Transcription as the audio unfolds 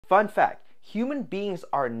Fun fact, human beings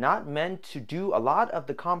are not meant to do a lot of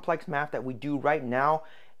the complex math that we do right now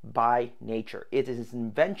by nature. It is an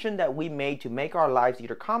invention that we made to make our lives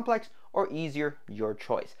either complex or easier, your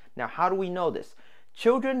choice. Now, how do we know this?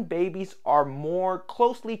 Children, babies are more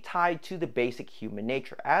closely tied to the basic human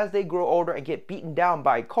nature. As they grow older and get beaten down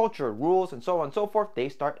by culture, rules, and so on and so forth, they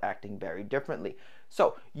start acting very differently.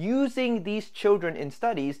 So, using these children in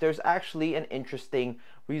studies, there's actually an interesting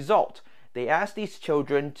result. They asked these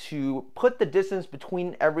children to put the distance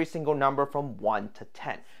between every single number from 1 to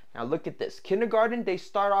 10. Now look at this. Kindergarten, they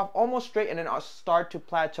start off almost straight and then start to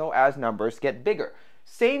plateau as numbers get bigger.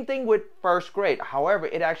 Same thing with first grade. However,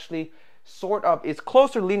 it actually sort of is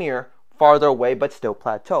closer linear, farther away, but still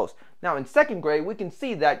plateaus. Now in second grade, we can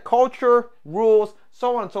see that culture, rules,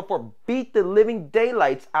 so on and so forth beat the living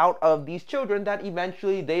daylights out of these children, that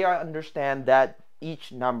eventually they understand that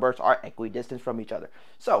each numbers are equidistant from each other.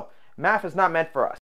 So math is not meant for us.